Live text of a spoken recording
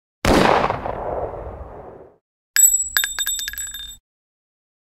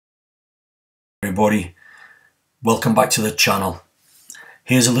everybody, welcome back to the channel.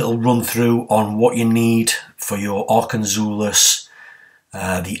 Here's a little run through on what you need for your Arken Zulus.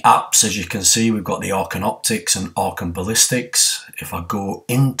 The apps, as you can see, we've got the Arken Optics and Arken Ballistics. If I go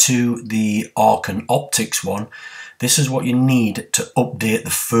into the Arken Optics one, this is what you need to update the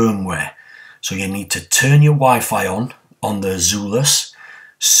firmware. So you need to turn your Wi-Fi on the Zulus,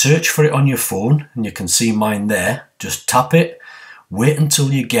 search for it on your phone, and you can see mine there. Just tap it, wait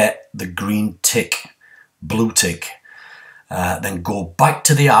until you get the green tick, blue tick, then go back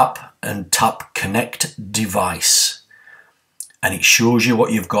to the app and tap Connect Device, and it shows you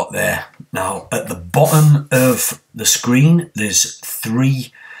what you've got there. Now at the bottom of the screen there's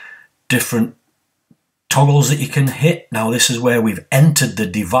 3 different toggles that you can hit. Now this is where we've entered the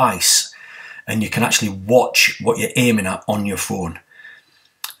device and you can actually watch what you're aiming at on your phone.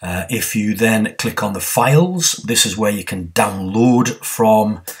 If you then click on the files, this is where you can download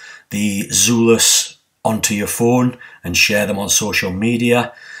from the Zulus onto your phone and share them on social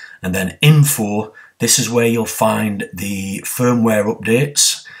media. And then info, this is where you'll find the firmware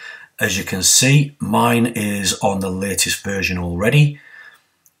updates. As you can see, mine is on the latest version already,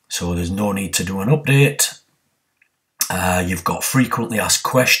 so there's no need to do an update. You've got frequently asked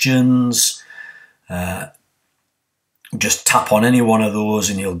questions. Just tap on any one of those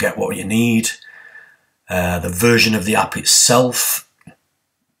and you'll get what you need. The version of the app itself.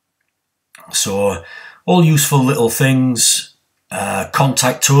 So all useful little things.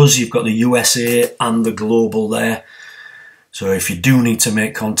 Contact us, you've got the USA and the global there. So if you do need to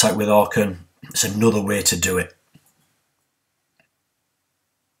make contact with Arken, it's another way to do it.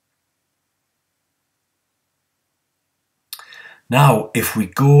 Now if we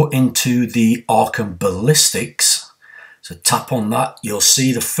go into the Arken Ballistics, so tap on that, you'll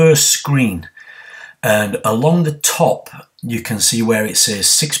see the first screen, and along the top you can see where it says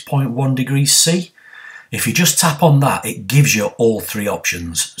 6.1 degrees C. If you just tap on that, it gives you all 3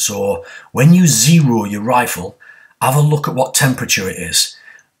 options. So when you zero your rifle, have a look at what temperature it is,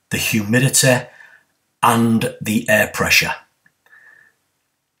 the humidity and the air pressure.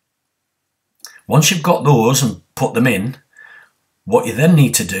 Once you've got those and put them in, what you then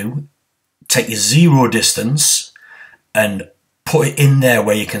need to do, take your zero distance and put it in there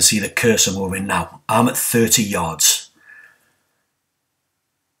where you can see the cursor moving. Now I'm at 30 yards.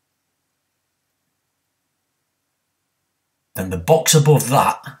 Then the box above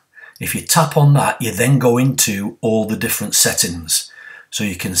that, if you tap on that, you then go into all the different settings. So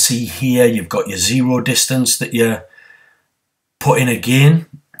you can see here you've got your zero distance that you put in again,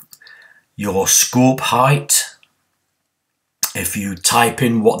 your scope height. If you type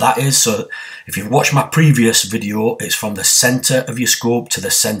in what that is, so if you've watched my previous video, it's from the center of your scope to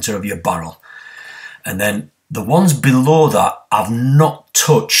the center of your barrel. And then the ones below that I've not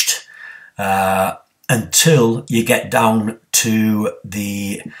touched until you get down to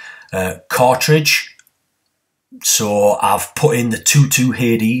the cartridge. So I've put in the 22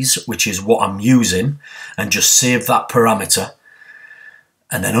 Hades, which is what I'm using, and just save that parameter.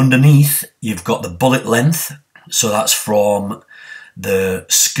 And then underneath you've got the bullet length. So that's from the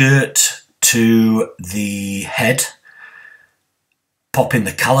skirt to the head. Pop in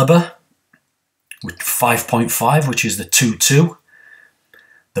the caliber with 5.5, which is the 22.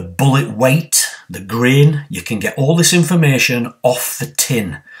 The bullet weight, the grain, you can get all this information off the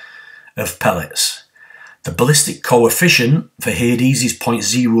tin of pellets. The ballistic coefficient for Hades is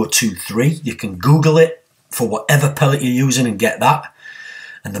 0.023. You can Google it for whatever pellet you're using and get that.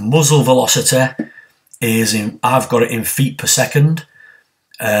 And the muzzle velocity is I've got it in feet per second,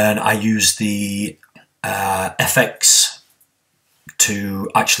 and I use the FX to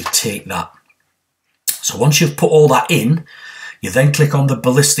actually take that. So once you've put all that in, you then click on the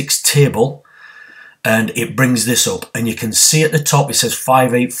ballistics table and it brings this up, and you can see at the top it says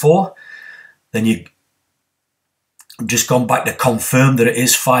 584. Then you just gone back to confirm that it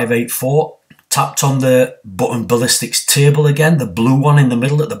is 584, tapped on the button ballistics table again, the blue one in the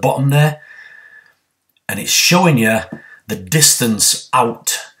middle at the bottom there, and it's showing you the distance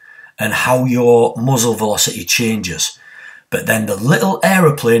out and how your muzzle velocity changes. But then the little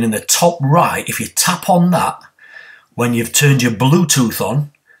aeroplane in the top right, if you tap on that, when you've turned your Bluetooth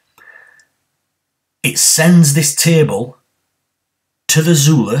on, it sends this table to the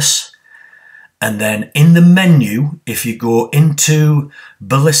Zulus, and then in the menu, if you go into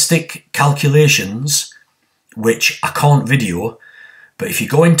ballistic calculations, which I can't video, but if you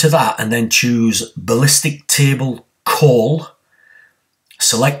go into that and then choose ballistic table call,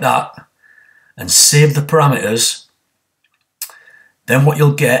 select that and save the parameters, then what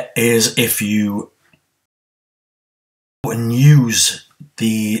you'll get is if you and use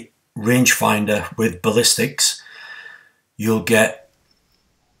the rangefinder with ballistics, you'll get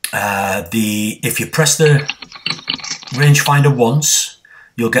if you press the rangefinder once,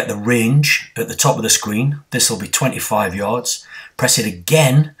 you'll get the range at the top of the screen. This will be 25 yards. Press it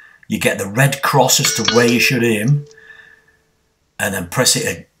again, you get the red cross as to where you should aim, and then press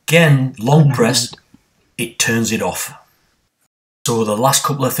it again, long press, it turns it off. So the last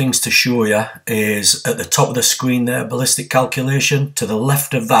couple of things to show you is at the top of the screen there, ballistic calculation. To the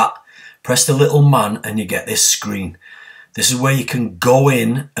left of that, press the little man and you get this screen. This is where you can go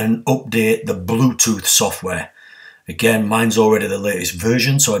in and update the Bluetooth software. Again, mine's already the latest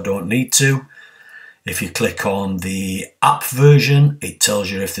version, so I don't need to. If you click on the app version, it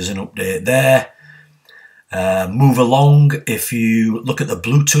tells you if there's an update there. Move along, if you look at the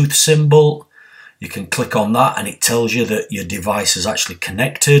Bluetooth symbol, you can click on that and it tells you that your device is actually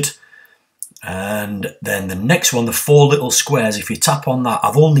connected. And then the next one, the 4 little squares, if you tap on that,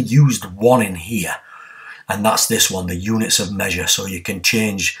 I've only used one in here, and that's this one, the units of measure. So you can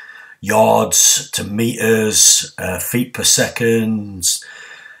change yards to meters, feet per second,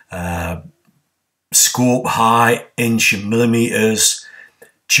 scope height, inch and millimeters.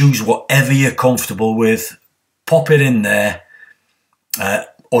 Choose whatever you're comfortable with, pop it in there,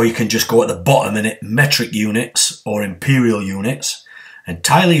 or you can just go at the bottom in it, metric units or imperial units.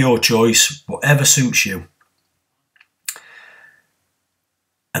 Entirely your choice, whatever suits you.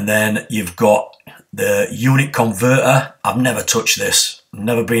 And then you've got the unit converter. I've never touched this,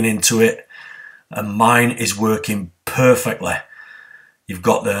 never been into it, and mine is working perfectly. You've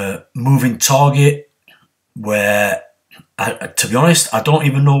got the moving target, where, to be honest, I don't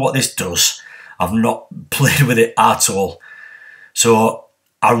even know what this does. I've not played with it at all. So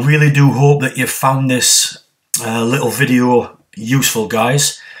I really do hope that you found this little video useful,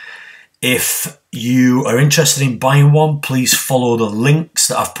 guys. If you are interested in buying one, please follow the links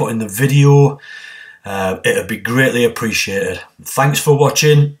that I've put in the video. It would be greatly appreciated. Thanks for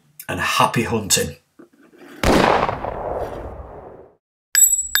watching and happy hunting.